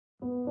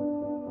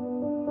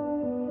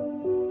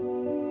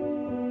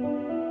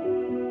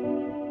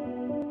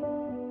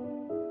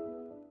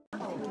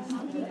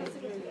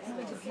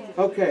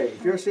Okay,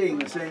 if you're seeing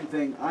the same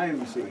thing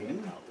I'm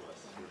seeing,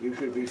 you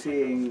should be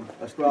seeing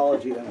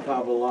astrology and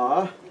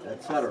Qabalah,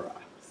 etc.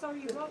 So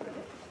you wrote it.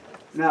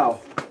 Now,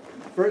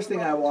 first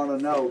thing I want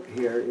to note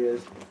here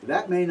is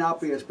that may not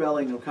be a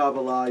spelling of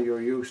Qabalah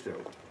you're used to.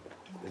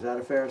 Is that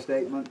a fair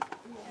statement?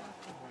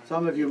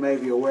 Some of you may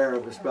be aware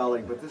of the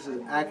spelling, but this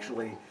is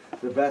actually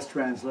the best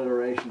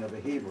transliteration of the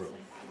Hebrew.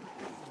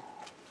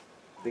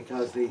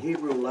 Because the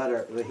Hebrew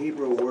letter, the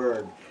Hebrew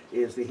word,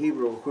 is the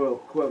Hebrew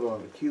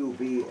equivalent of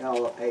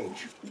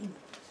QBLH.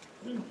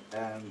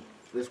 And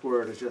this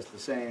word is just the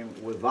same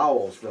with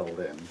vowels filled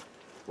in.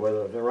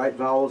 Whether they're right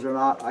vowels or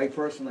not, I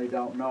personally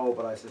don't know,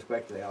 but I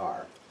suspect they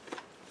are.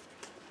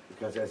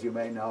 Because as you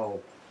may know,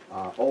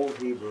 Old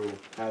Hebrew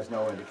has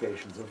no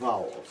indications of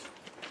vowels.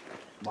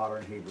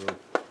 Modern Hebrew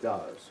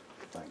does,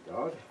 thank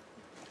God.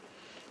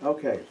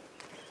 Okay,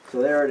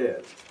 so there it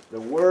is. The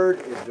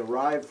word is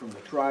derived from the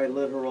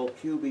triliteral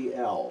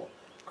QBL,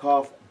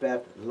 Kaf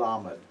Bet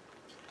Lamed,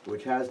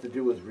 which has to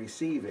do with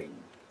receiving.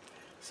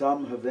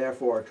 Some have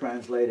therefore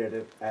translated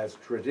it as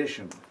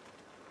tradition,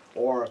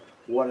 or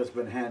what has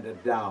been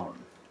handed down,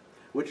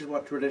 which is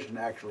what tradition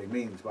actually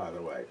means, by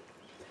the way.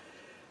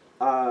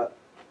 A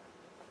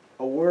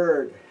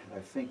word, I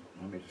think,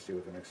 let me just see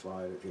what the next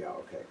slide is. Yeah,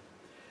 okay.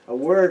 A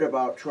word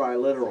about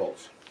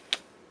triliterals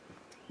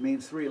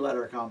means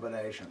three-letter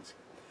combinations.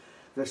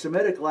 The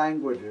Semitic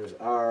languages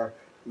are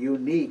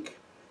unique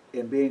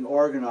in being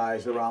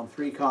organized around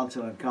three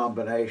consonant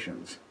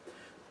combinations.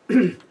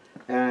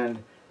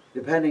 And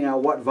depending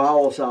on what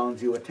vowel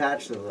sounds you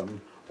attach to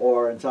them,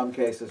 or in some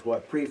cases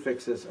what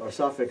prefixes or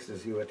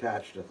suffixes you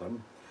attach to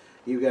them,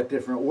 you get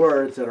different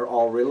words that are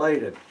all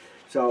related.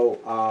 So,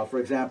 for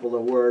example,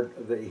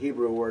 the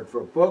Hebrew word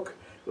for book,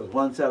 with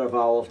one set of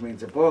vowels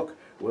means a book,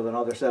 with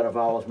another set of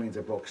vowels means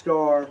a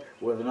bookstore,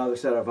 with another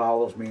set of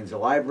vowels means a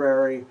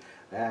library,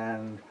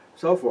 and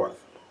so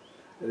forth.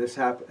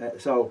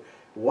 So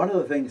one of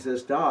the things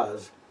this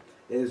does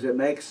is it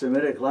makes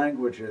Semitic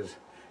languages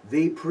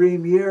the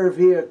premier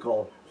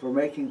vehicle for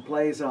making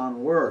plays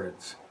on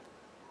words.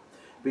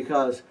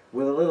 Because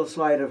with a little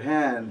sleight of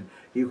hand,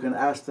 you can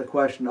ask the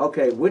question,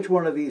 okay, which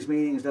one of these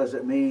meanings does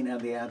it mean?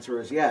 And the answer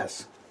is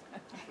yes.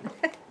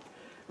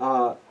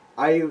 I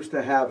used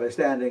to have a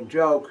standing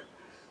joke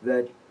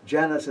that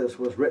Genesis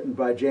was written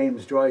by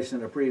James Joyce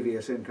in a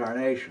previous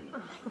incarnation.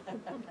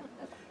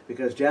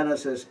 Because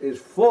Genesis is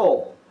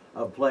full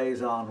of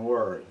plays on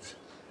words.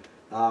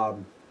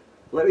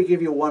 Let me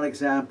give you one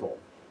example.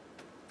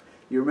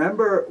 You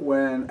remember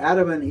when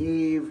Adam and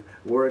Eve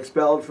were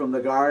expelled from the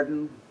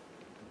garden?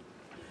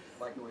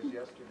 Like it was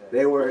yesterday.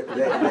 They what?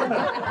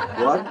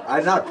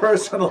 I not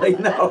personally,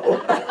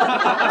 no.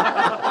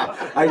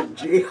 I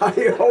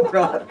hope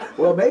not.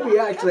 Well, maybe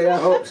actually I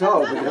hope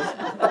so, because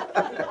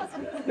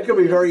it could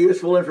be very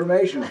useful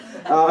information.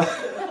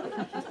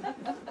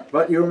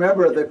 But you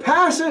remember the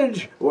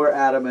passage where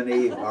Adam and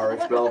Eve are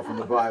expelled from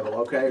the Bible,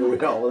 okay? We're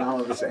all now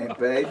on the same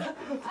page.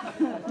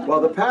 Well,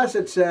 the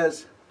passage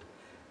says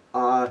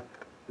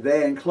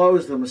they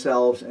enclose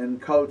themselves in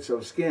coats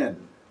of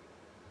skin.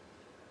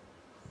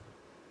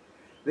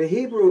 The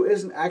Hebrew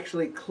isn't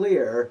actually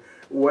clear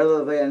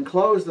whether they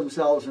enclose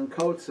themselves in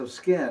coats of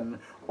skin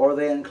or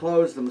they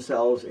enclose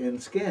themselves in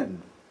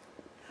skin.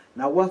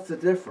 Now, what's the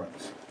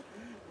difference?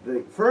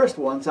 The first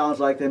one sounds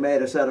like they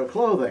made a set of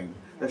clothing.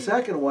 The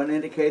second one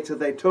indicates that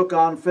they took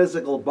on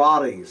physical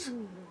bodies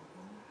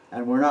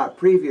and were not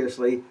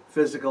previously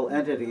physical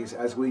entities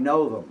as we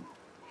know them.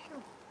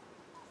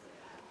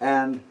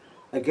 And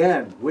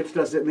again, which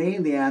does it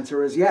mean? The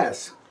answer is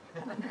yes.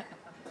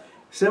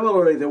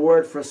 Similarly, the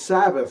word for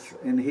Sabbath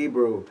in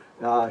Hebrew,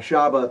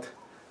 Shabbat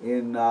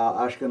in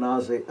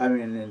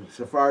in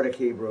Sephardic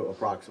Hebrew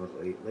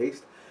approximately at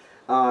least,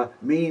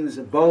 means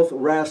both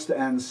rest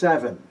and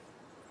seven.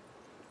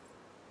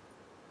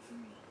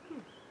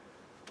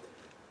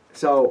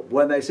 So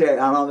when they say, and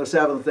on the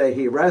seventh day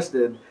he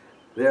rested,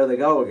 there they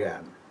go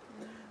again.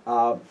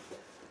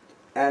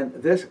 And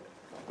this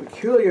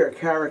peculiar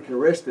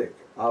characteristic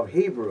of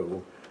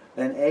Hebrew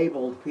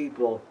enabled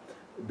people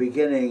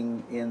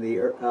beginning in the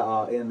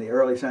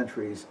early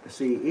centuries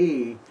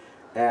CE,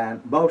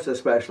 and most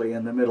especially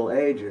in the Middle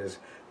Ages,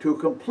 to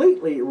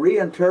completely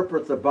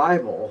reinterpret the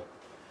Bible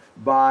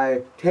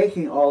by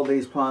taking all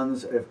these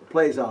puns,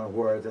 plays on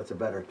words, that's a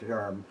better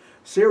term,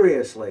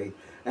 seriously,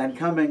 and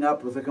coming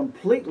up with a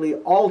completely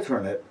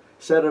alternate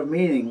set of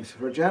meanings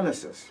for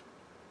Genesis.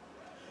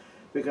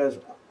 Because,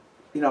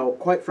 you know,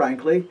 quite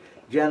frankly,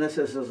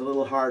 Genesis is a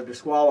little hard to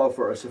swallow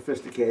for a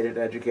sophisticated,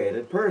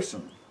 educated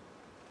person.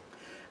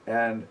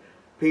 And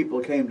people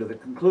came to the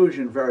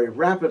conclusion very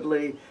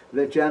rapidly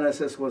that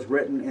Genesis was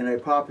written in a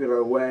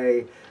popular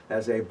way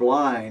as a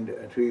blind,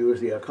 to use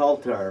the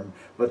occult term,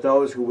 but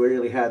those who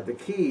really had the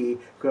key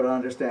could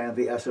understand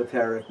the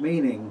esoteric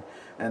meaning,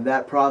 and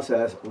that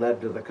process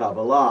led to the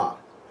Qabalah.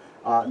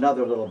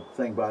 Another little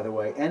thing, by the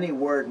way, any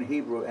word in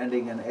Hebrew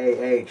ending in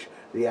AH,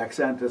 the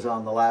accent is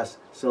on the last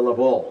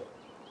syllable.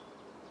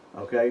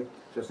 Okay?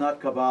 So it's not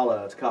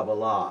Qabalah, it's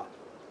Qabalah.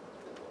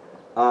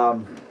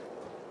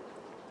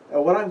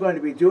 What I'm going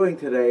to be doing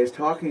today is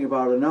talking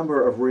about a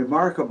number of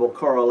remarkable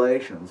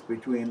correlations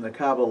between the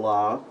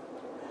Qabalah,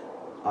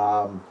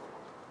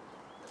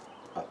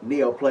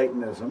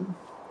 Neoplatonism,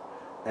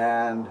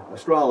 and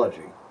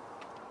astrology.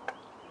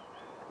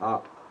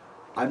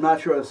 I'm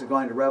not sure this is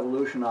going to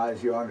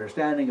revolutionize your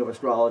understanding of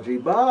astrology,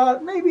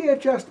 but maybe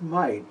it just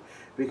might,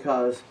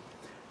 because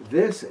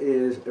this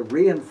is a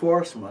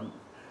reinforcement,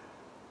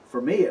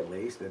 for me at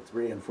least, it's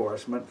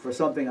reinforcement for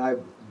something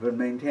I've been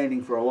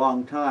maintaining for a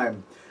long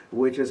time,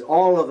 which is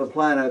all of the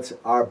planets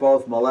are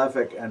both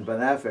malefic and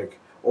benefic,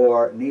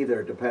 or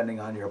neither,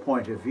 depending on your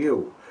point of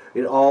view.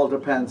 It all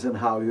depends on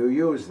how you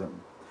use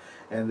them.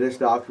 And this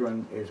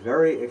doctrine is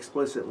very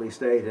explicitly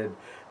stated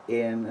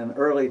in an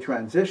early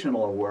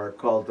transitional work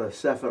called the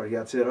Sefer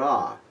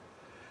Yetzirah,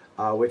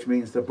 which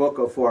means the Book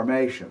of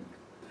Formation.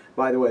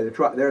 By the way,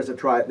 there's the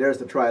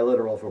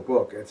triliteral for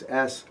book. It's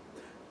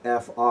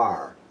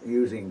SFR,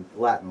 using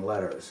Latin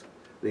letters,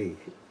 the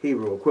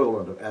Hebrew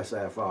equivalent of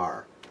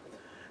SFR.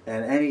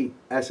 And any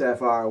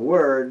SFR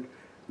word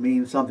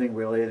means something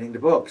relating to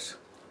books.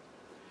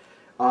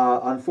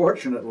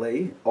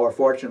 Unfortunately, or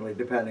fortunately,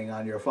 depending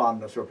on your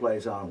fondness for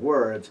plays on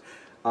words,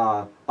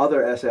 other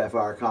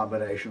SFR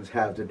combinations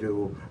have to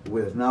do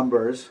with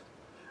numbers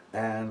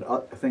and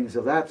things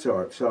of that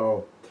sort.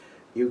 So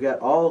you get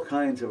all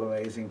kinds of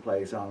amazing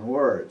plays on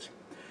words.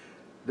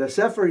 The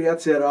Sefer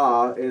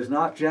Yetzirah is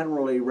not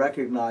generally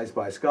recognized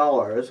by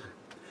scholars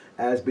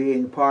as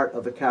being part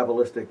of the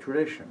Kabbalistic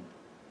tradition.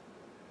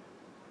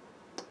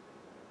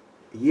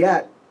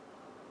 Yet,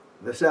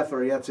 the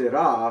Sefer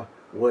Yetzirah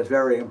was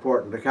very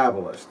important to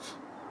Kabbalists.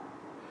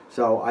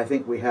 So I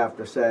think we have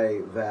to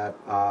say that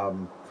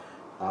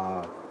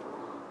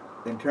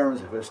in terms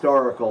of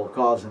historical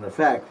cause and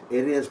effect,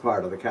 it is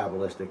part of the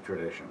Kabbalistic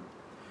tradition.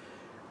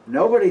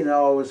 Nobody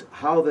knows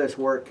how this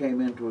work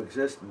came into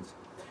existence.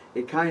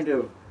 It kind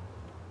of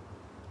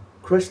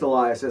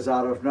crystallizes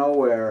out of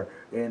nowhere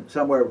in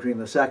somewhere between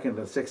the 2nd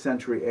and 6th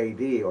century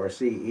AD or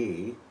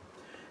CE,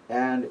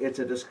 and it's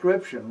a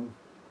description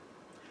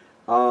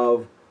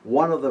of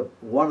one of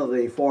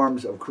the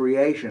forms of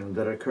creation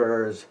that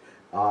occurs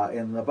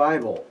in the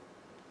Bible.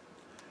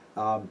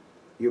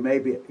 You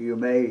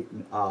may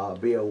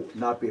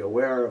not be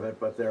aware of it,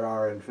 but there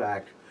are in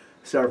fact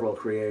several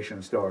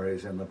creation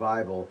stories in the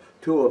Bible.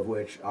 Two of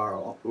which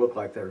look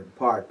like they're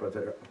part, but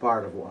they're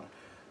part of one.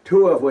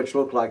 Two of which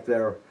look like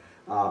they're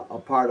a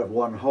part of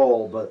one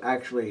whole, but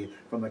actually,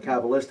 from the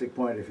Kabbalistic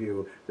point of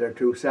view, they're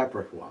two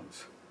separate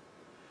ones.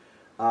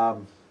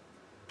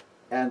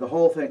 And the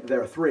whole thing,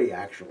 there are three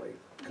actually,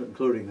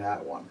 including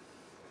that one.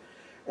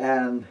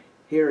 And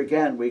here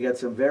again, we get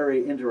some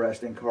very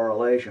interesting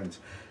correlations.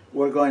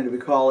 We're going to be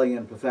calling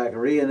in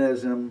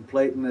Pythagoreanism,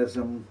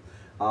 Platonism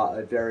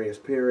at various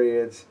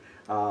periods,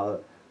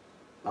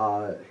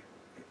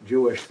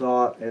 Jewish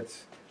thought.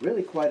 It's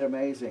really quite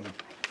amazing.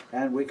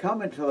 And we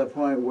come into the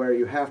point where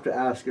you have to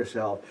ask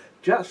yourself,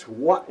 just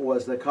what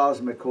was the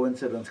Cosmic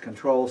Coincidence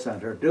Control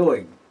Center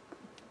doing?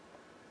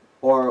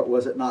 Or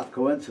was it not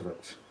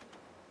coincidence?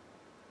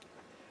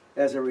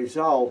 As a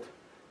result,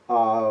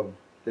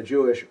 the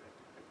Jewish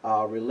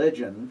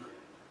religion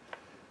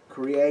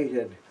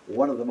created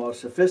one of the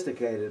most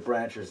sophisticated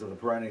branches of the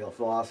perennial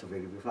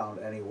philosophy to be found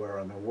anywhere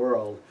in the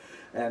world.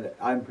 And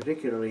I'm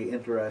particularly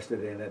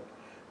interested in it,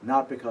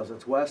 not because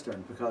it's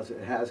Western, because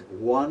it has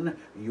one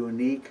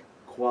unique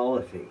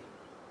quality.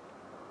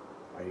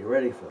 Are you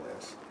ready for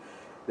this?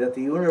 That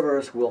the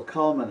universe will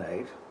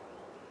culminate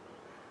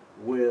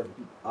with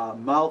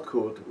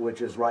Malkut,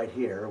 which is right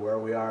here, where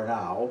we are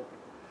now,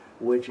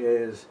 which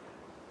is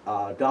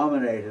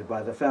dominated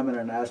by the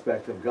feminine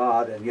aspect of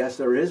God. And yes,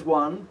 there is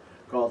one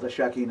called the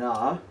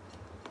Shekinah.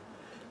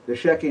 The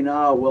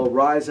Shekinah will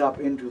rise up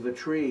into the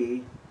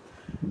tree,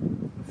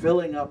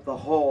 filling up the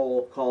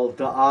hole called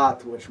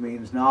Da'at, which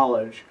means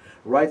knowledge,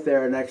 right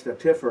there next to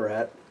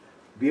Tiferet,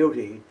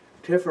 beauty.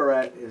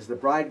 Tiferet is the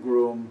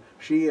bridegroom,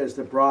 she is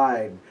the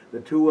bride.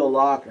 The two will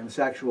lock in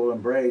sexual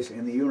embrace,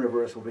 and the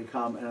universe will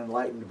become an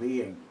enlightened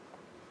being.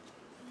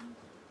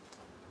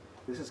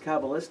 This is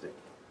Kabbalistic.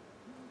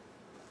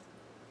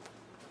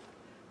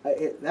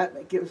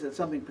 That gives it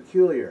something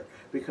peculiar,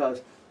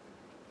 because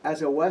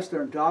as a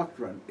Western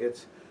doctrine,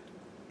 it's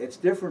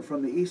different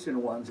from the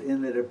Eastern ones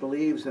in that it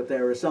believes that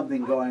there is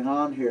something going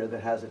on here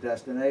that has a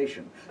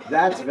destination.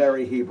 That's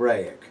very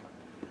Hebraic.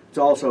 It's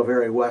also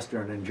very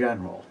Western in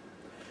general.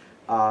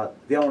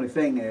 The only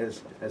thing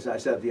is, as I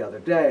said the other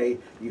day,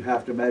 you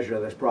have to measure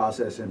this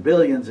process in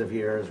billions of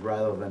years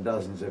rather than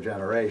dozens of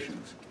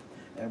generations.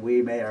 And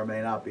we may or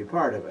may not be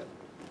part of it,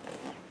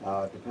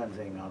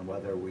 depending on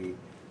whether we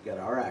get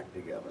our act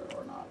together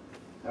or not.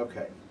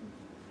 Okay.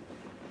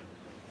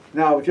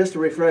 Now, just to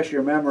refresh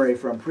your memory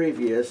from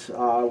previous,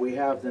 we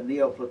have the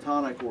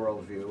Neoplatonic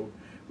worldview,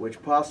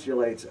 which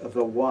postulates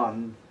the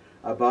one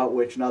about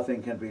which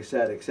nothing can be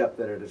said except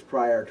that it is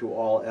prior to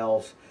all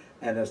else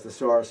and as the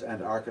source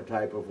and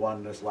archetype of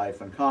oneness, life,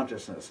 and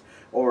consciousness.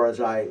 Or as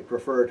I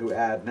prefer to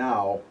add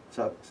now,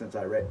 since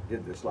I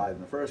did this slide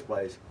in the first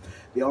place,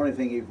 the only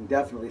thing you can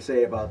definitely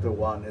say about the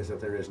one is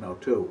that there is no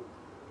two.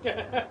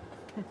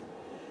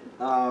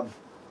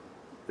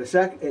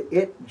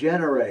 it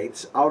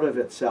generates out of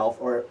itself,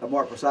 or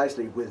more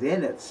precisely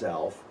within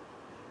itself,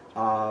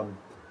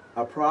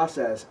 a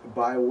process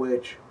by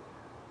which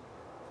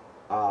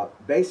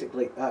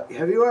basically,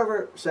 have you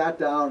ever sat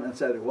down and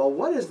said, well,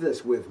 what is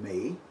this with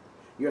me?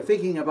 You're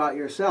thinking about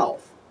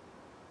yourself,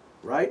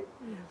 right?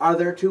 Are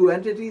there two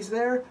entities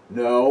there?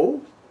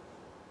 No.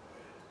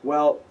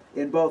 Well,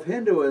 in both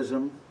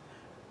Hinduism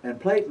and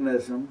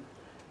Platonism,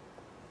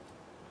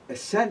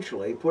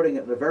 essentially, putting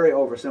it in a very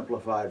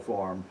oversimplified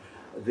form,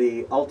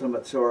 the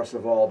ultimate source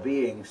of all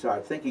being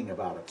starts thinking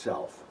about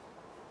itself.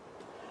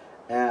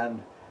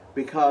 And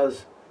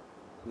because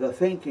the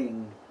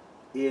thinking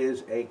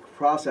is a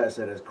process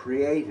that is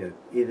created,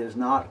 it is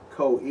not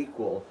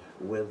co-equal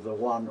with the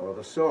one or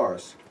the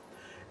source.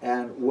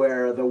 And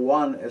where the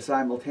one is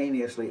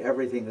simultaneously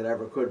everything that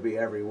ever could be,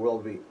 ever will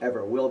be,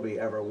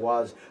 ever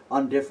was,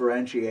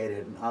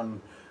 undifferentiated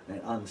and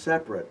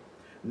unseparate,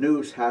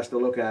 Nous has to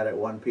look at it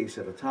one piece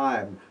at a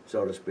time,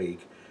 so to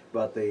speak,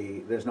 but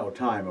there's no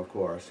time, of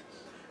course.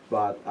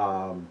 But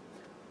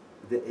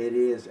it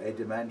is a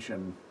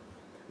dimension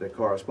that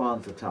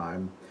corresponds to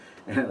time.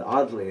 And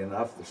oddly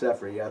enough, the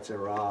Sefer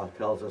Yetzirah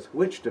tells us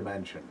which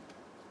dimension.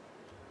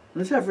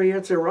 The Sefer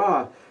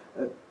Yetzirah,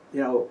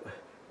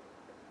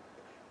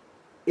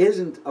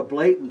 isn't a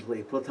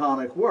blatantly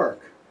Platonic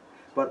work,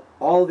 but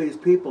all these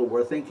people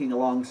were thinking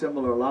along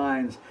similar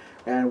lines,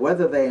 and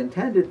whether they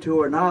intended to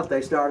or not,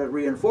 they started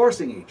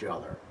reinforcing each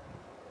other.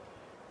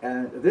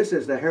 And this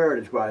is the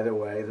heritage, by the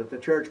way, that the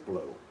church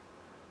blew.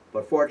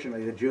 But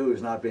fortunately, the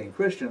Jews, not being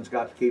Christians,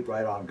 got to keep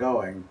right on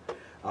going.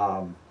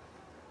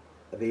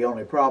 The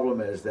only problem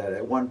is that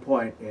at one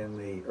point in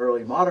the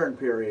early modern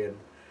period,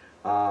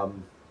 there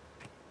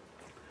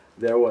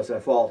was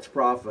a false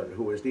prophet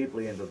who was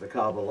deeply into the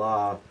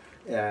Qabalah,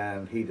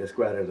 and he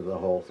discredited the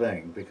whole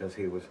thing because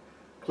he was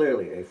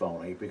clearly a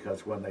phony,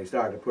 because when they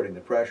started putting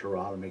the pressure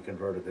on him, he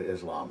converted to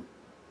Islam.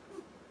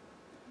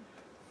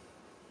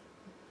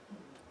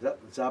 Is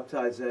that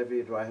Zabtai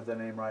Zevi? Do I have the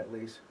name right,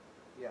 Lise?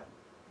 Yeah.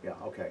 Yeah,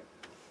 okay.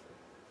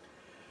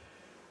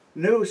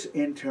 Nous,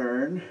 in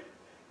turn,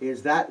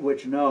 is that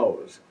which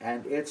knows,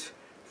 and its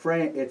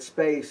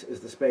space is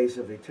the space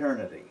of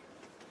eternity.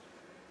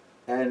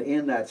 And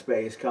in that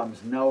space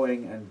comes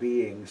knowing and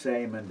being,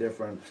 same and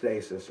different,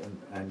 stasis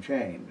and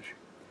change.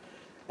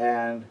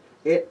 And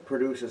it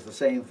produces the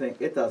same thing,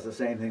 it does the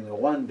same thing the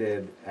one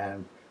did,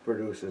 and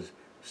produces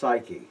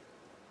psyche,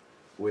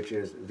 which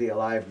is the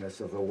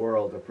aliveness of the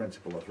world, the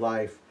principle of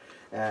life.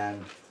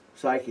 And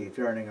psyche,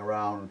 turning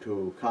around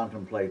to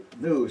contemplate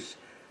nous,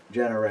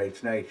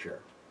 generates nature.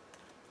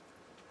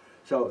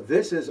 So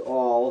this is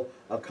all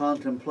a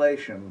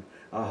contemplation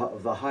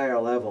of the higher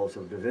levels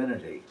of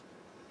divinity.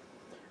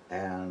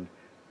 And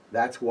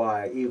that's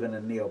why even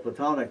in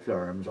Neoplatonic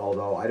terms,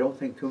 although I don't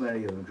think too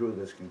many of them drew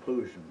this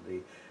conclusion, the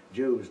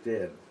Jews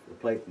did, the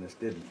Platonists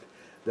didn't,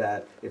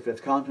 that if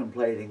it's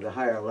contemplating the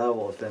higher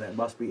levels, then it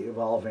must be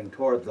evolving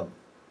toward them.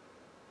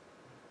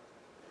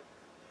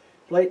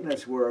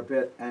 Platonists were a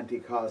bit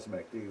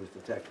anti-cosmic, to use the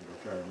technical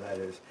term. That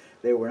is,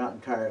 they were not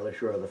entirely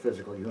sure the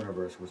physical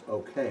universe was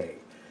okay.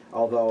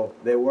 Although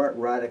they weren't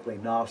radically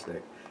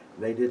Gnostic,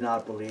 they did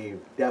not believe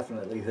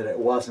definitely that it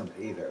wasn't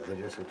either.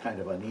 They just were kind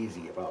of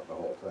uneasy about the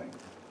whole thing.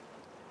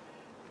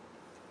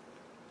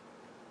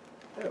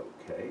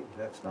 Okay,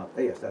 that's not,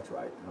 yes, that's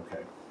right,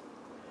 okay.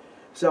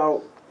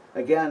 So,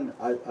 again,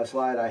 a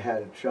slide I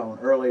had shown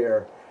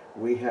earlier,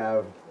 we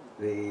have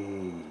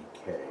the,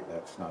 okay,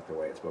 that's not the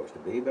way it's supposed to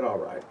be, but all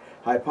right.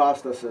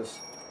 Hypostasis,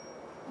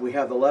 we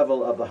have the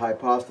level of the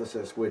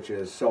hypostasis, which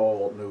is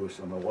soul, nous,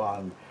 and the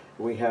one.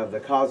 We have the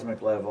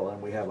cosmic level,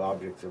 and we have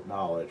objects of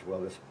knowledge.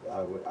 Well, this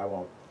I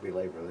won't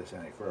belabor this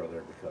any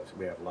further because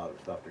we have a lot of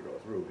stuff to go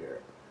through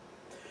here.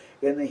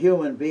 In the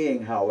human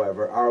being,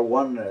 however, our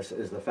oneness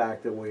is the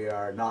fact that we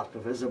are not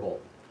divisible,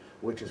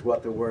 which is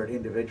what the word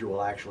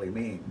individual actually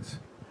means.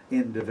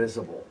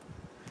 Indivisible.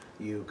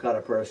 You cut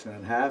a person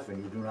in half,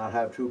 and you do not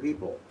have two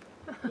people.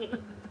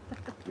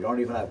 You don't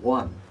even have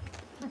one.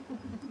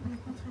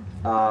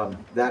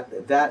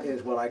 That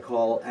is what I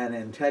call an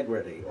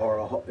integrity,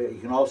 or you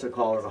can also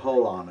call it a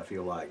holon if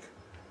you like,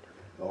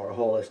 or a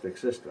holistic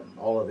system.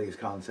 All of these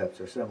concepts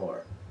are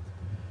similar.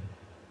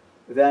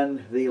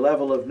 Then the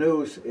level of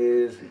nous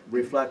is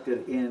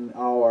reflected in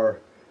our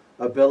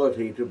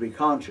ability to be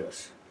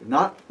conscious,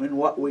 not in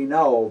what we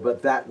know,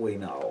 but that we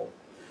know.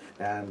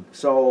 And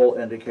soul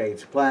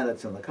indicates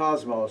planets in the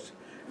cosmos,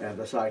 and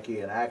the psyche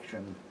in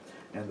action.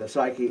 And the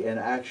psyche in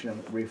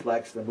action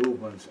reflects the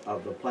movements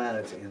of the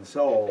planets in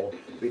soul,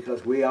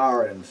 because we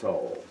are in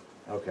soul.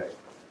 Okay.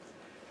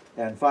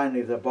 And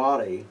finally, the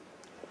body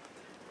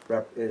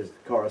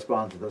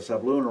corresponds to the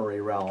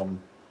sublunary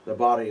realm. The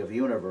body of the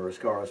universe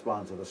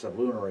corresponds to the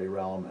sublunary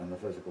realm and the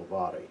physical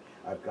body.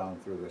 I've gone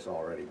through this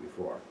already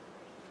before.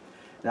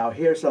 Now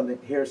here's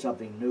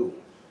something new.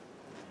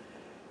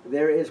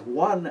 There is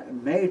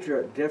one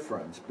major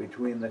difference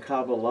between the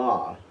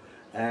Qabalah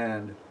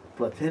and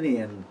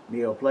Platonian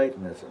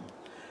Neoplatonism.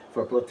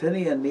 For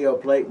Platonian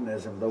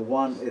Neoplatonism, the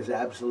one is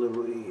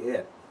absolutely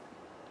it.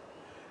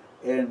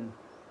 In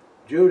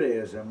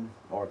Judaism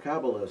or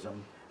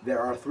Kabbalism, there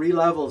are 3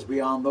 levels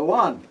beyond the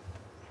one.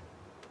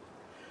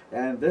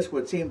 And this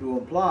would seem to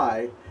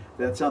imply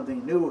that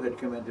something new had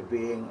come into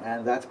being,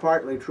 and that's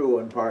partly true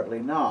and partly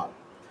not.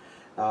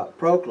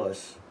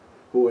 Proclus,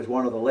 who was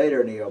one of the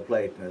later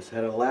Neoplatonists,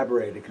 had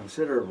elaborated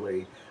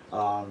considerably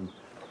on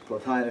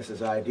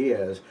Plotinus's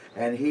ideas,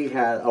 and he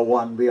had a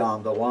one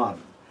beyond the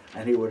one,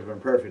 and he would have been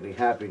perfectly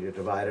happy to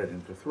divide it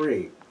into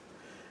 3.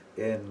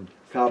 In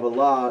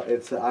Qabalah,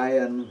 it's the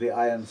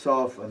Ayin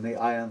Sof, and the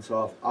Ayin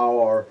Sof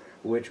Hour,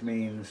 which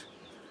means,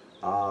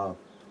 let's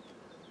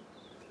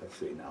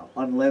see now,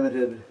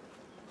 unlimited,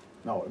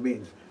 no, it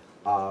means,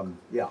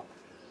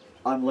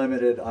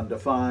 unlimited,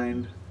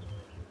 undefined,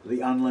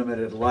 the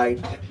unlimited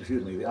light,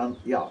 excuse me, the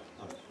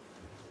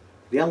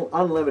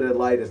unlimited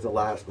light is the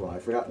last one. I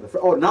forgot.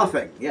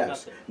 Nothing,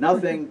 yes.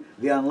 Nothing,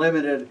 the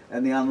unlimited,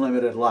 and the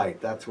unlimited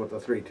light. That's what the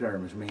 3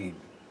 terms mean.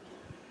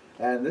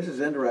 And this is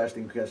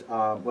interesting because,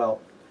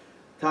 well,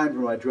 time for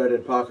my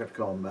dreaded pocket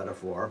comb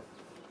metaphor.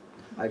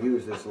 I've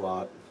used this a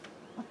lot.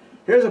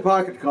 Here's a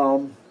pocket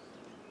comb.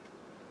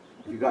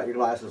 If you got your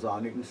glasses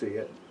on, you can see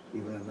it,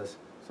 even in this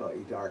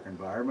slightly dark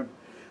environment.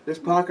 This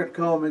pocket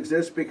comb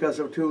exists because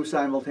of 2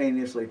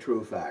 simultaneously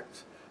true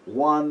facts.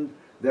 1,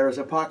 there is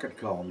a pocket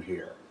comb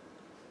here.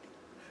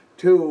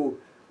 2,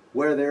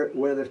 where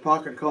this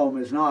pocket comb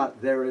is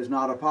not, there is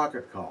not a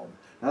pocket comb.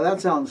 Now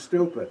that sounds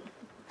stupid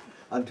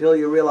until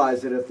you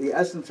realize that if the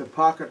essence of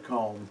pocket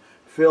comb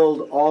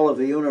filled all of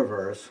the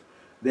universe,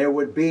 there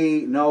would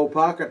be no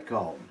pocket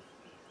comb.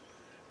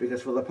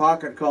 Because for the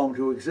pocket comb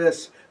to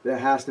exist, there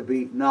has to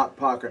be not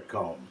pocket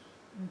comb.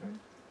 Mm-hmm.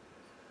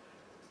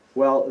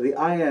 Well, the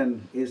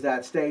ayin is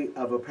that state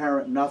of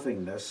apparent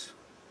nothingness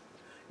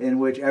in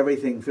which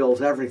everything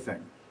fills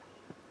everything.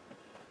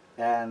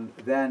 And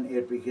then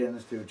it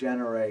begins to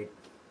generate,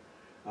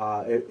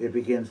 it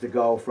begins to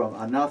go from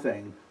a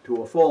nothing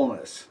to a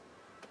fullness.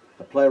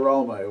 A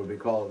pleroma, it would be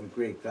called in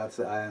Greek. That's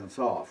the Ayin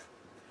Sof.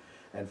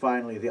 And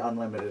finally, the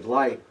unlimited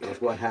light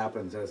is what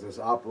happens as this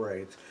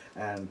operates.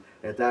 And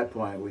at that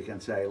point, we can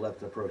say, let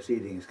the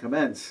proceedings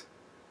commence.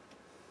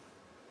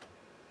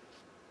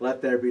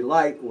 Let there be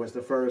light was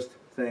the first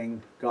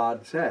thing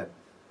God said.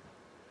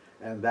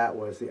 And that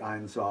was the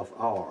Ein Sof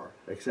Hour.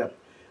 Except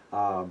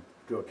to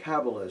a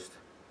Kabbalist,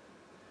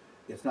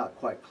 it's not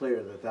quite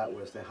clear that that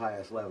was the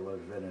highest level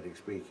of divinity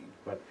speaking.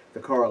 But the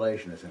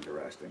correlation is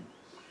interesting.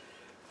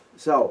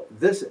 So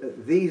this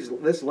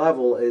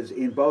level is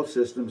in both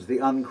systems the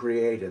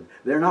uncreated.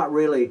 They're not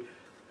really,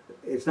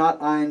 it's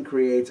not Ein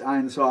creates,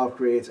 Ein Sof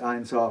creates,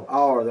 Ein Sof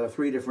Hour. There are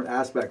 3 different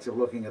aspects of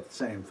looking at the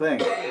same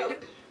thing.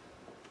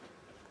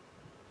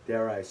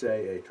 Dare I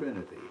say a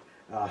trinity,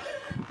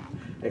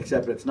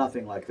 except it's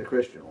nothing like the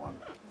Christian one.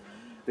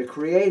 The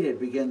created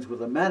begins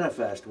with a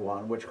manifest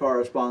one, which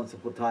corresponds to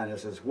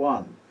Plotinus as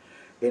 1.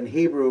 In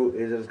Hebrew,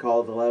 it is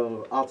called the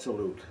level of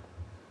absolute.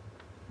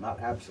 Not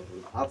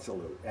absolute,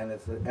 absolute, and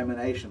it's the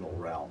emanational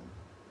realm.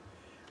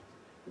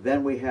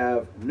 Then we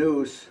have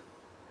nous,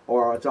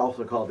 or it's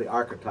also called the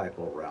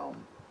archetypal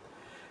realm.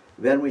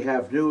 Then we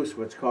have nous,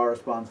 which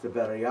corresponds to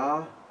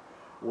Beriah,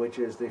 which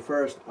is the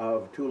first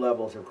of 2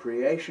 levels of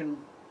creation.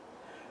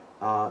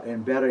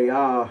 In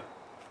Beriah,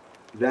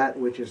 that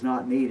which is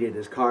not needed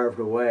is carved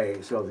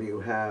away so that you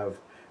have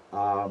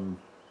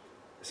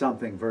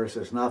something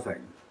versus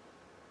nothing.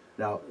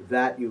 Now,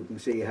 that you can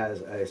see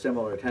has a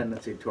similar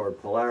tendency toward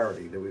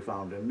polarity that we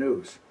found in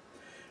nous.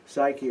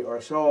 Psyche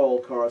or soul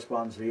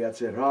corresponds to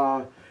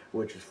Yetzirah,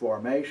 which is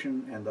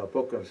formation, and the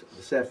book of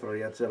the Sefer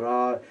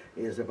Yetzirah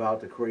is about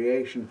the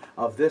creation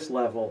of this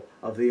level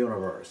of the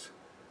universe.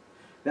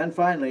 Then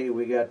finally,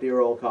 we get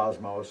dear old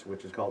cosmos,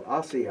 which is called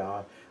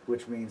Asiyah,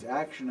 which means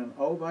action, and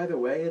oh, by the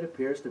way, it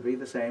appears to be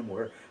the same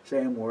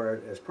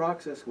word as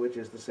praxis, which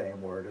is the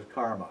same word as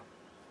karma.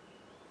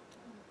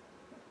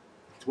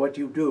 It's what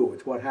you do.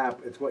 It's what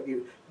happens. It's what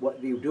you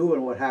do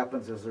and what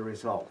happens as a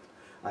result.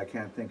 I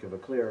can't think of a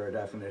clearer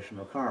definition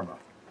of karma.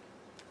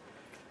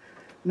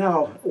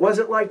 Now, was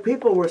it like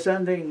people were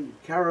sending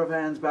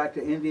caravans back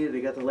to India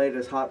to get the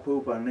latest hot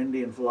poop on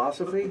Indian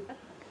philosophy?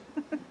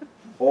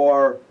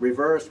 Or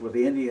reversed, with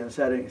the Indians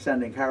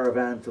sending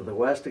caravans to the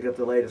West to get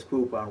the latest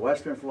poop on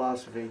Western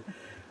philosophy?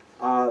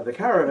 The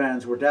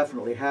caravans were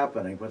definitely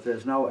happening, but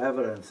there's no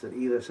evidence that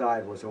either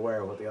side was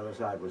aware of what the other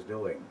side was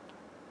doing,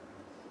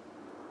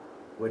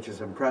 which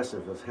is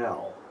impressive as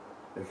hell,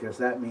 because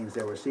that means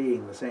they were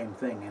seeing the same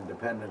thing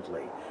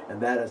independently, and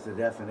that is the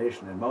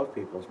definition in most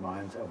people's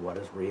minds of what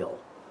is real.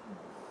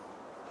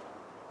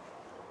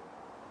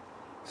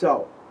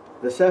 So,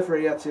 the Sefer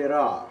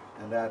Yetzirah,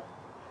 and that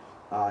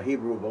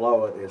Hebrew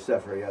below it is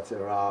Sefer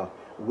Yetzirah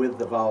with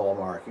the vowel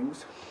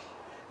markings.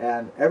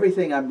 And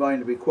everything I'm going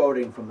to be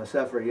quoting from the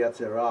Sefer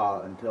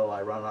Yetzirah until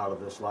I run out of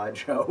this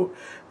slideshow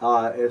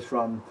is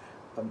from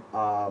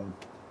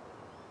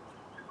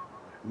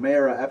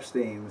Meira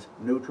Epstein's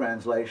new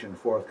translation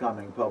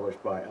forthcoming,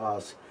 published by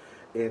us.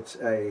 It's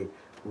a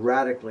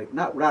radically,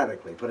 not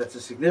radically, but it's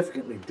a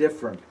significantly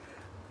different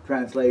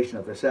translation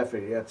of the Sefer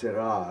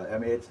Yetzirah. I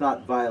mean, it's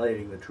not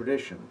violating the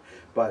tradition,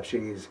 but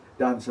she's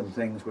done some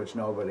things which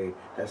nobody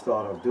has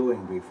thought of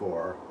doing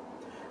before.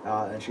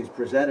 And she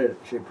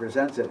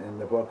presents it in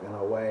the book in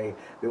a way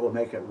that will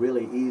make it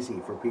really easy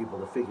for people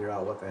to figure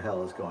out what the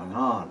hell is going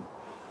on.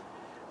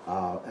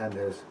 And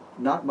there's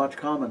not much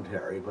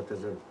commentary, but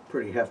there's a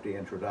pretty hefty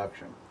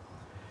introduction.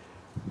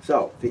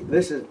 So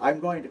I'm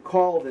going to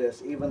call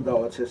this, even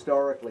though it's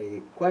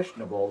historically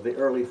questionable, the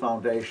early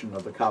foundation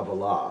of the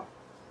Qabalah.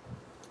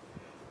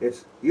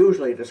 It's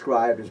usually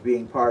described as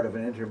being part of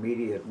an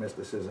intermediate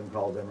mysticism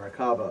called the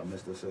Merkaba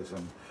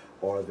mysticism,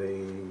 or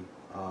the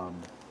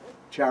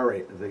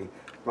chariot, the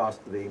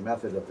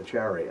method of the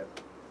chariot.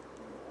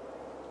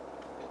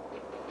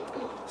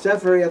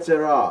 Sefer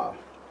Yetzirah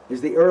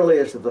is the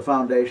earliest of the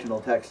foundational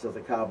texts of the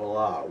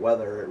Qabalah.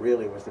 Whether it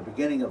really was the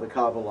beginning of the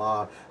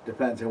Qabalah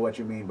depends on what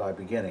you mean by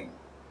beginning.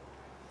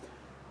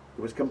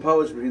 It was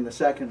composed between the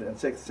 2nd and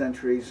 6th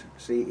centuries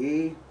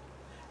CE,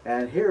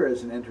 and here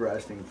is an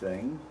interesting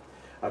thing.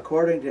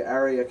 According to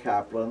Arya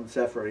Kaplan,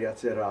 Sefer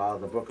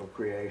Yetzirah, the Book of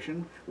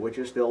Creation, which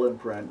is still in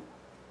print,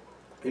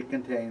 it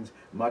contains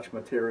much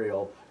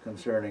material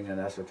concerning an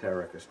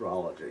esoteric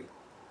astrology.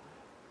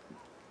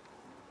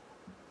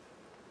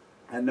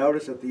 And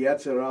notice that the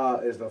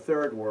Yetzirah is the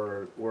third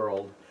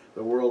world,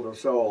 the world of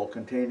soul,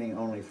 containing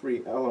only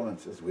 3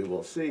 elements, as we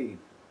will see.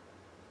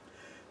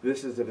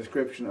 This is a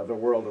description of the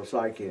world of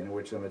psyche in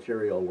which the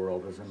material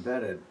world is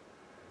embedded.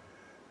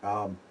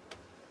 More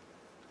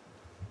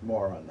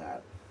on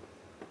that.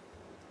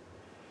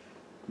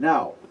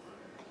 Now,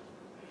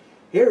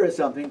 here is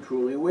something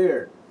truly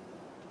weird.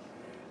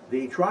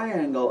 The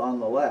triangle on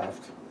the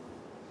left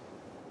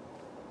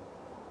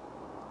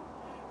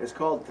is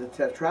called the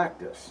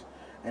tetractys,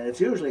 and it's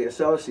usually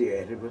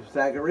associated with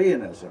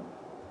Pythagoreanism.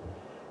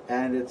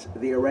 And it's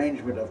the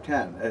arrangement of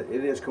 10.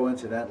 It is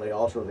coincidentally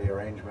also the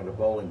arrangement of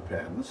bowling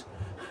pins.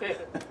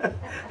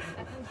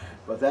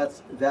 But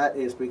that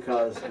is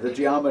because the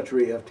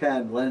geometry of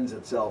 10 lends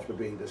itself to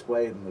being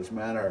displayed in this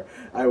manner.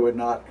 I would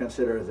not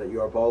consider that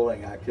your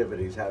bowling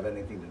activities have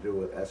anything to do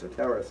with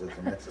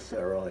esotericism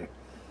necessarily.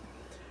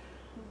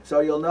 So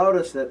you'll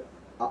notice that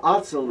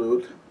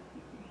absolute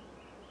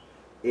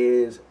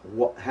is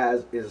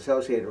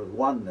associated with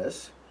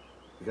oneness,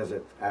 because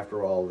it,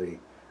 after all,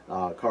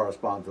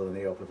 corresponds to the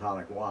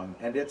Neoplatonic one,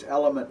 and its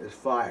element is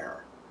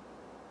fire.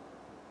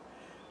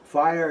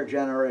 Fire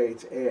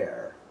generates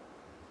air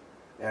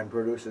and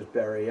produces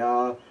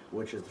Beriah,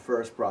 which is the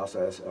first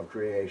process of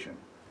creation.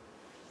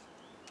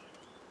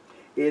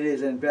 It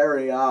is in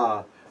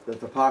Beriah that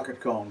the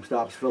pocket comb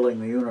stops filling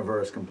the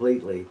universe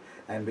completely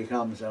and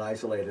becomes an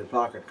isolated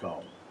pocket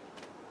comb.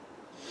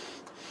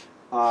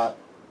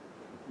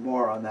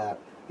 More on that.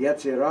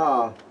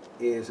 Yetzirah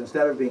is,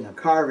 instead of being a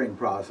carving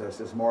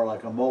process, is more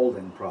like a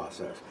molding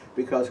process,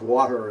 because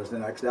water is the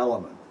next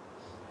element.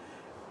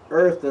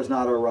 Earth does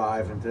not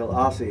arrive until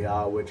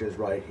Asiyah, which is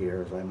right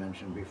here, as I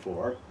mentioned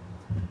before.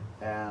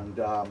 And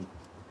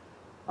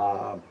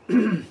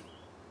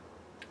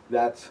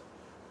that's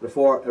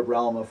the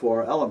realm of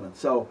 4 elements.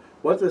 So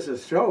what this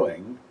is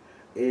showing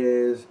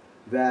is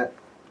that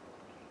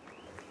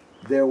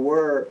there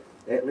were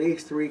at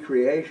least 3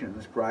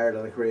 creations prior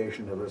to the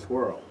creation of this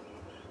world.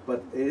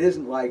 But it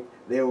isn't like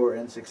they were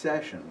in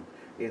succession.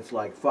 It's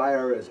like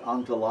fire is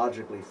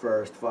ontologically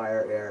first,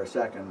 fire, air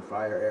second,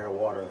 fire, air,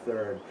 water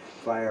third,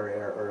 fire,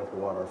 air, earth,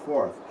 water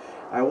fourth.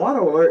 I want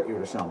to alert you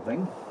to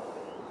something.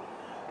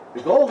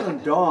 The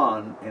Golden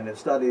Dawn, in its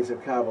studies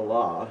of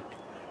Qabalah,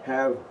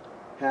 have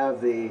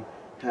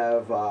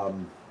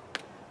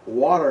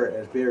water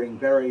as being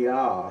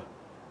Beriah,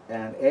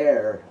 and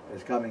air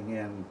is coming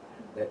in.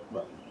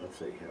 Let's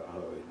see here. How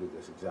do we do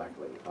this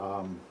exactly?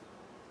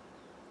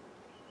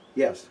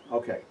 Yes.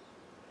 Okay.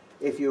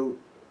 If you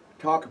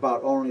talk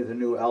about only the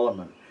new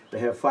element, they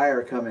have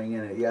fire coming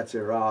in at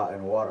Yetzirah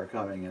and water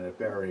coming in at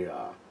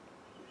Beriah.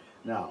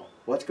 Now,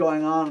 what's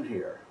going on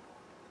here?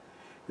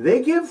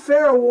 They give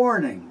fair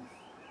warning.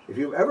 If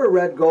you've ever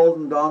read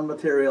Golden Dawn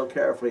material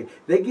carefully,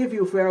 they give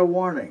you fair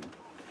warning.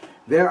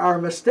 There are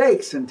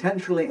mistakes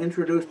intentionally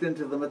introduced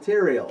into the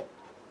material,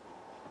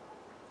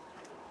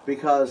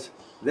 because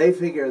they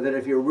figure that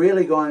if you're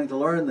really going to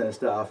learn this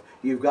stuff,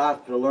 you've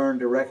got to learn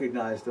to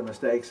recognize the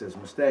mistakes as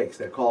mistakes.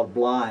 They're called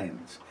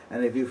blinds.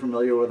 Any of you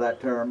familiar with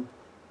that term?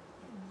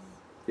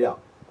 Yeah.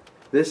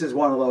 This is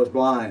one of those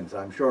blinds,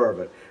 I'm sure of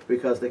it,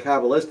 because the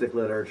Kabbalistic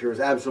literature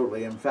is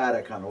absolutely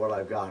emphatic on what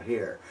I've got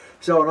here.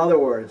 So in other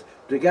words,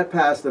 to get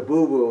past the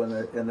boo-boo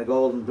in the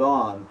Golden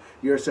Dawn,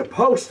 you're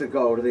supposed to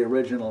go to the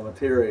original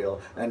material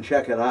and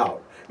check it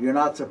out. You're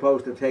not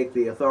supposed to take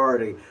the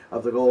authority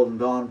of the Golden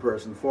Dawn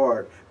person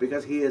for it,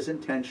 because he is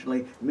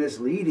intentionally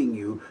misleading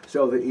you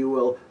so that you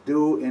will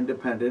do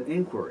independent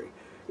inquiry.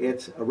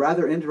 It's a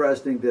rather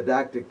interesting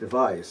didactic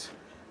device.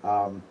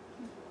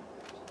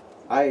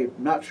 I'm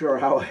not sure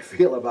how I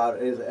feel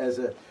about it.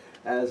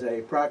 As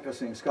a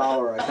practicing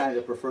scholar, I kind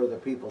of prefer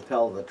that people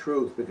tell the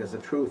truth, because the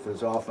truth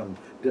is often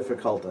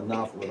difficult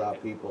enough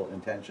without people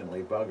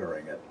intentionally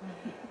buggering it.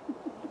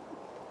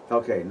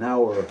 Okay, now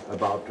we're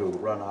about to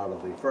run out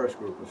of the first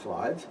group of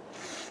slides.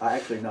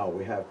 Actually, no,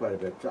 we have quite a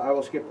bit. So I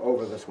will skip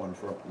over this one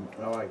for,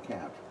 no, I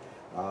can't.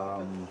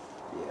 Yeah,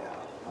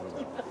 I don't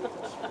want to do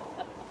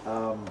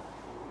this.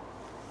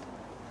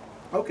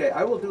 Okay,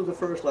 I will do the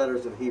first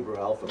letters of the Hebrew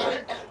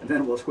alphabet, and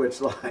then we'll switch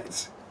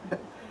slides.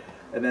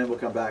 And then we'll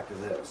come back to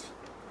this.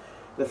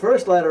 The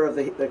first letter of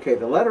the, okay,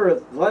 the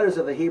letters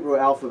of the Hebrew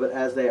alphabet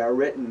as they are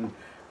written,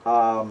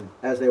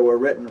 as they were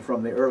written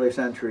from the early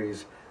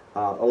centuries,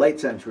 late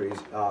centuries,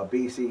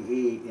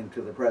 BCE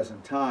into the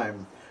present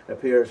time,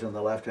 appears in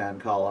the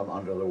left-hand column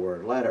under the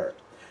word letter.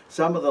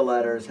 Some of the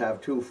letters have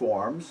two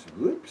forms.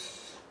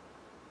 Whoops.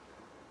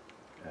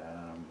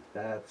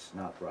 That's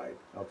not right.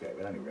 Okay,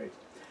 but at any rate.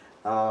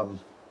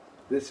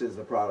 This is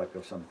the product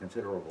of some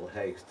considerable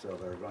haste, so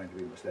there are going to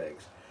be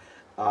mistakes.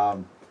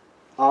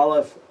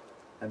 Aleph,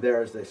 and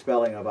there is the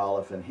spelling of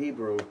Aleph in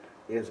Hebrew,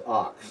 is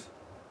ox.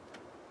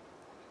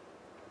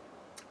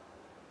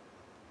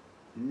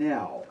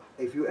 Now,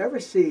 if you ever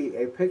see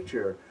a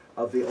picture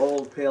of the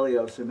old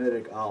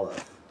Paleo-Semitic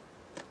Aleph,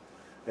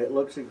 it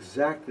looks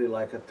exactly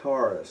like a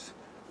Taurus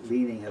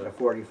leaning at a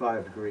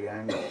 45-degree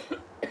angle.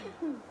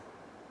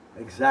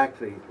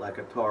 Exactly like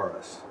a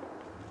Taurus.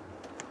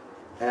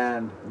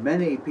 And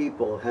many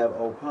people have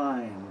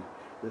opined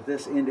that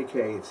this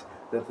indicates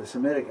that the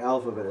Semitic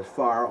alphabet is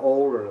far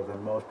older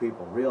than most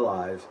people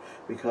realize,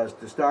 because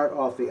to start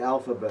off the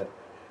alphabet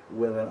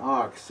with an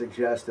ox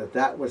suggests that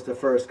that was the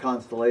first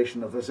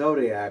constellation of the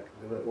zodiac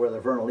where the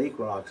vernal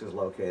equinox is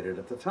located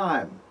at the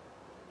time,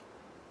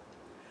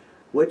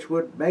 which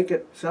would make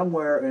it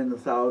somewhere in the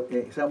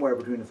somewhere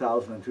between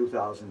 1000 and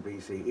 2000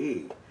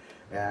 BCE,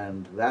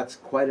 and that's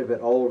quite a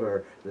bit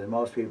older than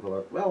most people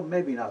are. Well,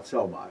 maybe not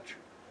so much,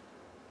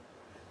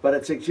 but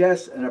it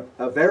suggests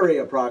a very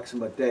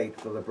approximate date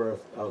for the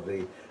birth of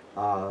the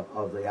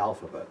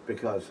alphabet,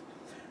 because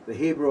the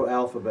Hebrew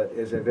alphabet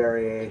is a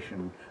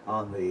variation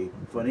on the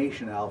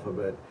Phoenician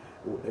alphabet,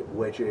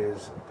 which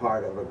is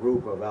part of a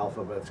group of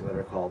alphabets that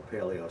are called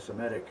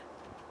Paleo-Semitic.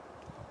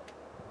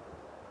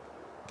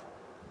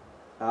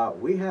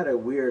 We had a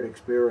weird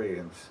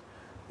experience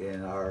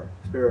in our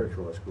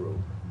spiritualist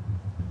group.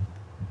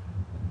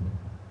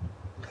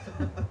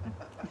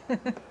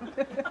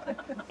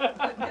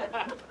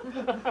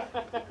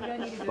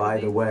 By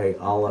the way,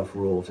 Aleph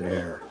rules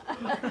air.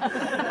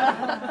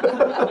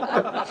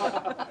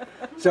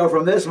 So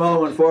from this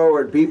moment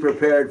forward, be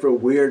prepared for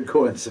weird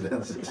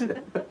coincidences.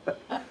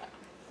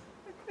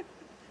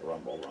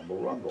 Rumble, rumble,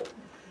 rumble.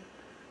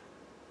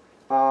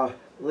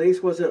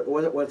 Lise, was it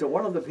one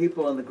of the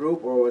people in the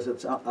group, or was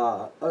it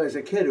it was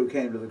a kid who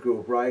came to the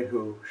group, right?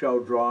 Who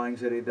showed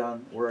drawings that he'd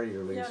done. Where are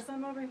you, Lise? Yes,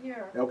 I'm over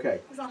here.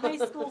 Okay. He's a high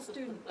school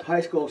student.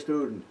 High school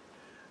student,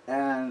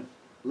 and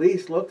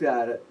Lise looked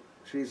at it.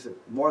 She's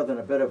more than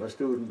a bit of a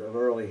student of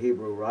early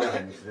Hebrew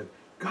writing. She said,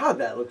 "God,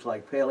 that looks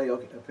like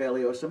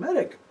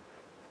Paleo-Semitic."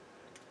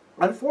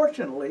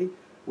 Unfortunately,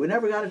 we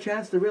never got a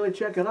chance to really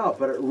check it out,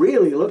 but it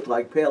really looked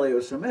like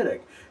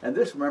Paleo-Semitic. And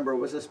this, remember,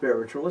 was a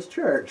spiritualist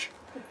church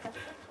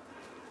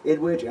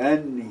in which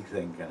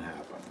anything can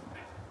happen,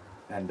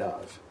 and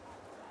does.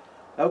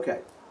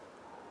 Okay.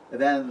 And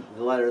then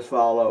the letters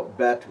follow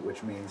Bet,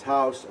 which means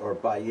house, or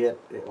Bayit.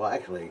 Well,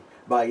 actually,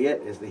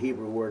 Bayit is the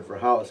Hebrew word for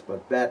house,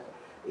 but Bet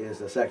is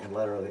the second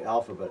letter of the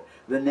alphabet.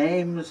 The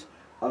names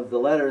of the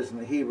letters in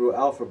the Hebrew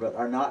alphabet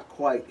are not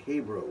quite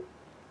Hebrew.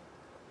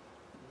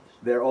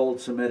 They're Old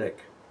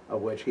Semitic,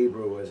 of which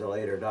Hebrew is a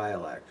later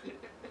dialect.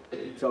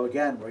 So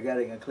again, we're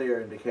getting a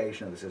clear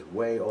indication this is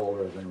way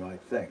older than you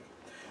might think.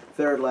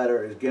 Third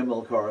letter is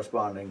Gimel,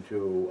 corresponding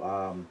to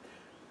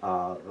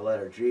the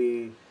letter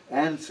G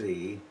and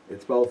C.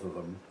 It's both of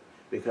them,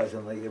 because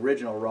in the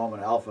original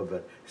Roman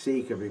alphabet,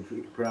 C can be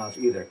pronounced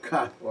either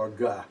K or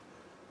G.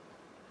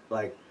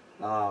 Like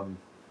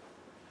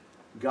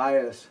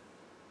Gaius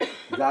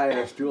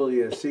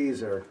Julius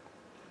Caesar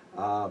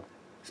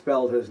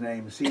spelled his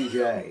name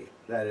CJ.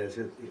 That is,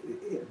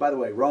 by the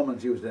way,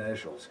 Romans used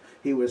initials.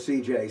 He was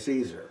CJ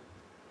Caesar,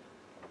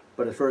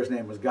 but his first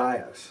name was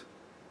Gaius.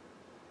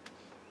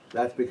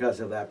 That's because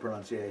of that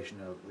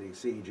pronunciation of the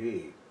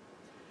CG.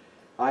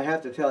 I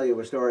have to tell you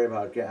a story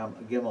about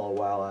Gimel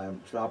while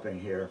I'm stopping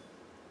here.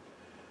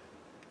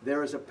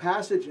 There is a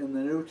passage in the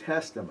New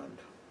Testament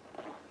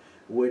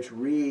which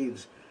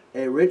reads,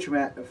 for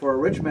a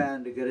rich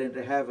man to get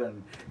into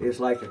heaven is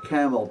like a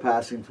camel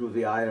passing through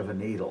the eye of a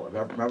needle.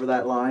 Remember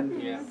that line?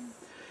 Yes.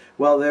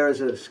 Well, there is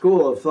a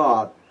school of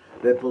thought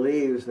that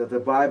believes that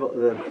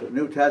the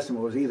New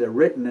Testament was either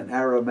written in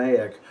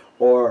Aramaic,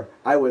 or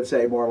I would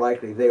say more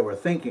likely they were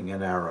thinking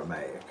in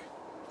Aramaic,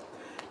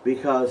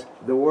 because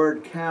the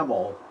word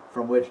camel,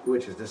 from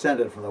which is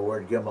descended from the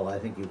word gimel, I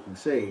think you can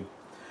see,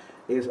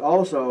 is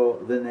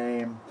also the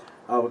name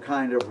of a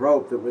kind of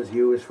rope that was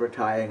used for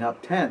tying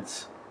up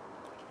tents,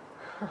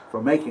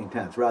 for making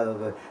tents.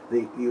 Rather,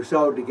 you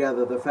sewed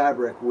together the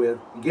fabric with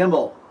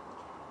gimel,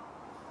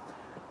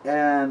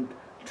 and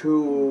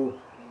to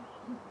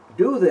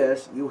do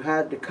this, you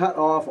had to cut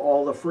off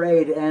all the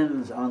frayed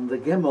ends on the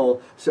gimel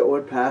so it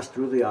would pass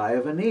through the eye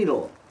of a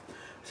needle.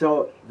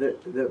 So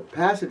the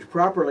passage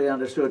properly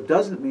understood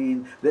doesn't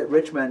mean that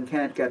rich men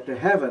can't get to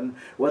heaven.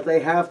 What they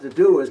have to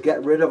do is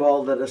get rid of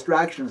all the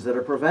distractions that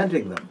are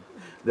preventing them,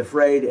 the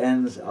frayed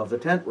ends of the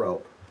tent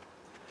rope.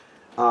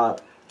 I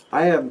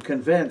am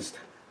convinced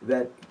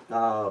that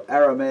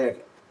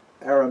Aramaic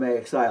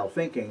style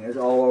thinking is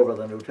all over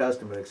the New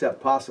Testament,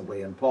 except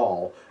possibly in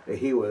Paul.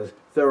 He was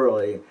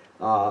thoroughly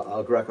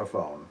a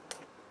Grecophone.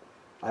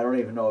 I don't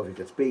even know if he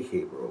could speak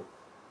Hebrew.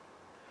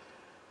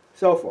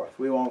 So forth.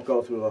 We won't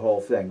go through the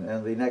whole thing.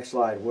 And the next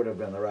slide would have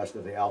been the rest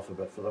of the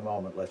alphabet for the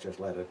moment. Let's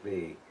just let it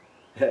be.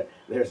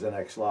 There's the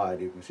next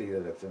slide. You can see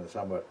that it's in a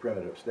somewhat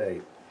primitive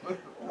state.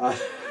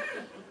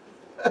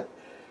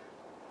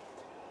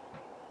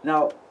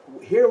 Now,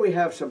 here we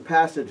have some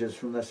passages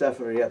from the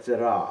Sefer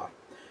Yetzirah,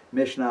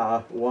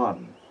 Mishnah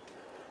 1.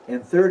 In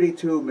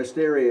 32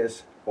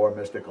 mysterious or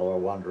mystical or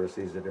wondrous,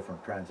 these are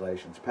different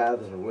translations,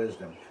 paths of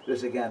wisdom.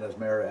 This again is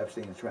Mara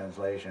Epstein's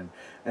translation,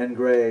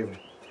 engraved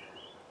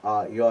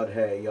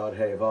Yod-He,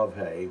 Yod-He,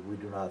 Vav-He, we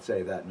do not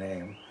say that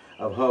name,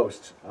 of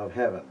hosts of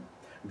heaven,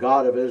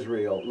 God of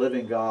Israel,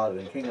 living God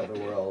and King of the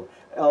world,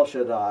 El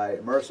Shaddai,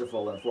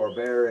 merciful and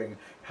forbearing,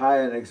 high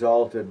and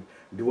exalted,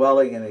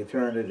 dwelling in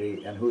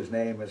eternity, and whose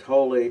name is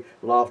holy,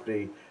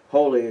 lofty,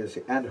 holy is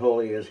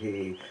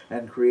he,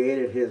 and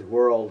created his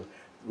world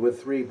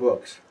with 3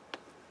 books,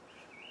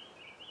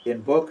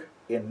 in book,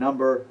 in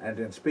number, and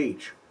in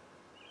speech.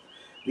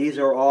 These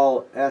are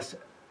all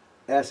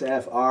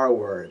SFR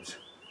words.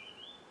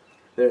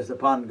 There's the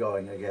pun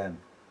going again.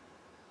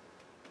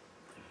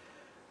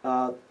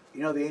 You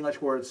know the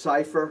English word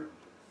cipher?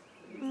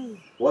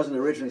 Wasn't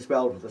originally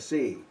spelled with a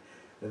C.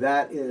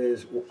 That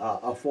is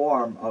a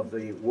form of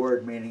the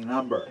word meaning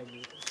number.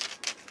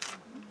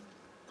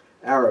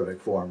 Arabic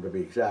form to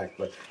be exact,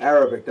 but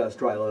Arabic does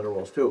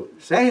triliterals too.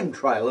 Same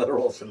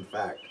triliterals, in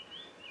fact.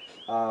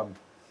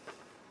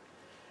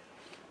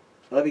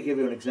 Let me give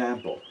you an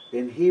example.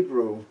 In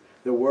Hebrew,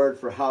 the word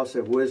for house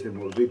of wisdom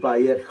would be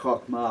Bayit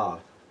Chokmah.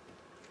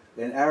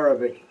 In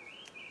Arabic,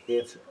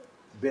 it's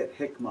Bit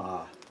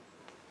Hikmah.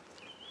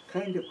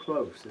 Kind of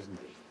close, isn't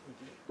it?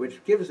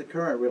 Which gives the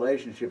current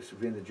relationships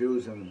between the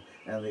Jews and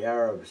the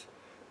Arabs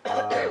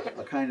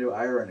a kind of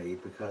irony,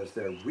 because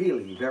they're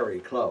really very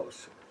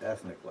close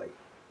ethnically.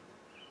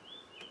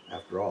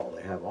 After all,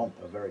 they have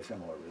very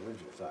similar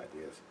religious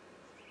ideas.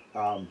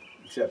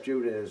 Except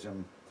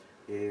Judaism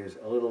is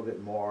a little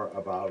bit more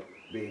about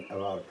being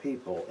about a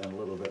people and a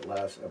little bit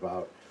less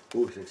about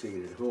who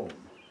succeeded whom.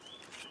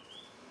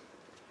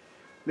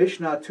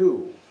 Mishnah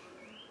 2.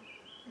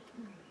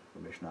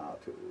 Mishnah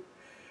 2.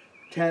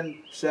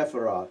 10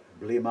 Sephirot,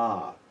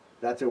 Blima.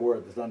 That's a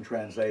word that's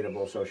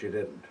untranslatable, so she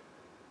didn't.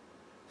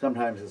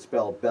 Sometimes it's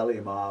spelled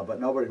Belima, but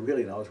nobody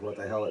really knows what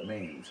the hell it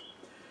means.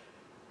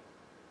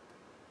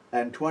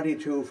 And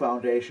 22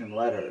 foundation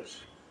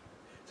letters.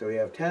 So we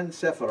have 10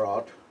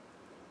 Sephirot,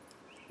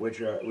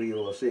 which we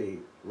will see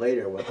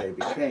later what they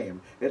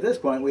became. At this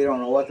point, we don't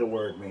know what the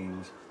word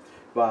means,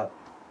 but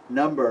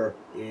number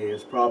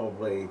is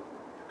probably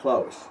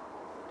close.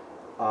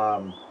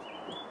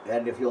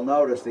 And if you'll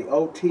notice, the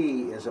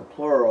OT is a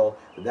plural.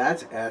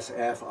 That's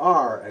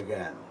SFR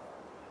again.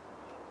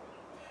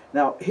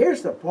 Now,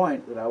 here's the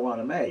point that I want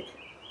to make.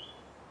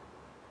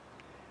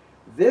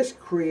 This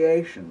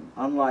creation,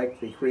 unlike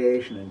the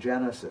creation in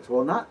Genesis,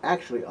 well, not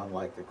actually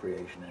unlike the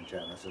creation in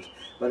Genesis,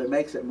 but it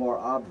makes it more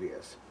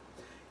obvious,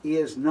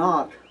 is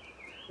not,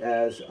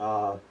 as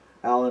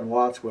Alan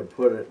Watts would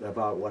put it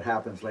about what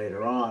happens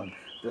later on,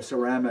 the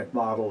ceramic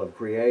model of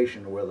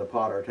creation where the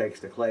potter takes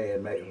the clay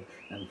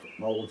and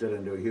molds it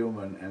into a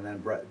human and then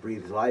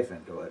breathes life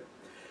into it.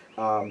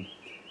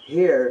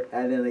 Here,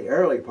 and in the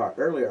earlier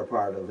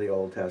part of the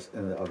Old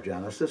Testament of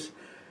Genesis,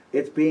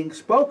 it's being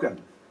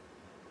spoken.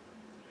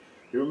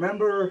 You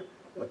remember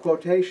a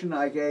quotation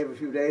I gave a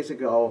few days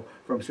ago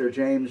from Sir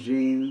James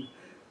Jean?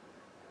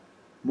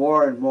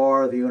 More and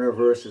more the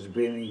universe is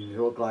beginning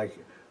to look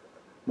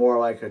more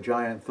like a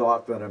giant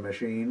thought than a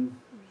machine.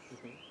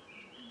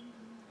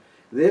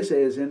 This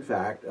is, in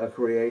fact, a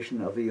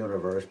creation of the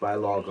universe by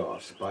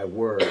logos, by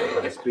word,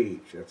 by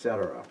speech,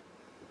 etc.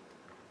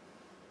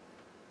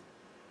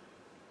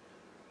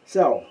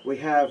 So, we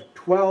have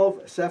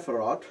 12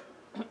 Sephirot,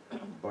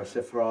 or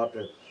Sephirot,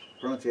 the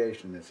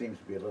pronunciation it seems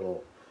to be a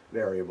little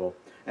variable,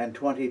 and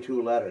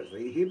 22 letters.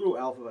 The Hebrew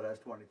alphabet has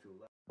 22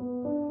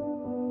 letters.